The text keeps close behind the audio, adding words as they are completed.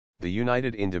The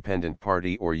United Independent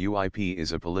Party or UIP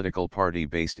is a political party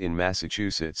based in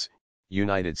Massachusetts,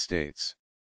 United States.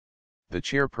 The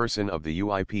chairperson of the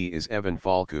UIP is Evan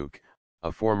Falkuk,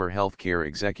 a former healthcare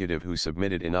executive who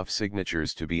submitted enough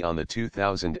signatures to be on the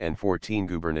 2014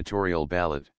 gubernatorial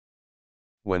ballot.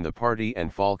 When the party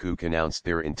and Falkuk announced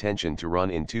their intention to run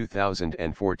in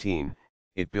 2014,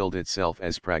 it billed itself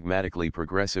as pragmatically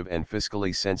progressive and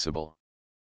fiscally sensible.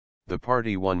 The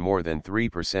party won more than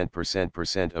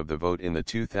 3% of the vote in the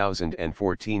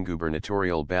 2014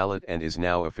 gubernatorial ballot and is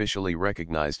now officially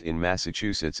recognized in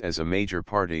Massachusetts as a major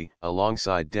party,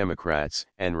 alongside Democrats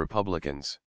and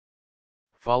Republicans.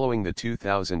 Following the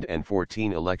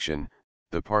 2014 election,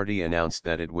 the party announced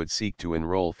that it would seek to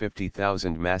enroll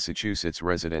 50,000 Massachusetts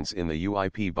residents in the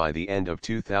UIP by the end of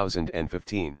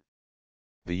 2015.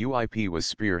 The UIP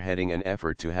was spearheading an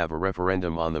effort to have a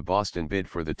referendum on the Boston bid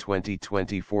for the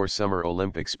 2024 Summer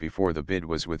Olympics before the bid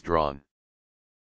was withdrawn.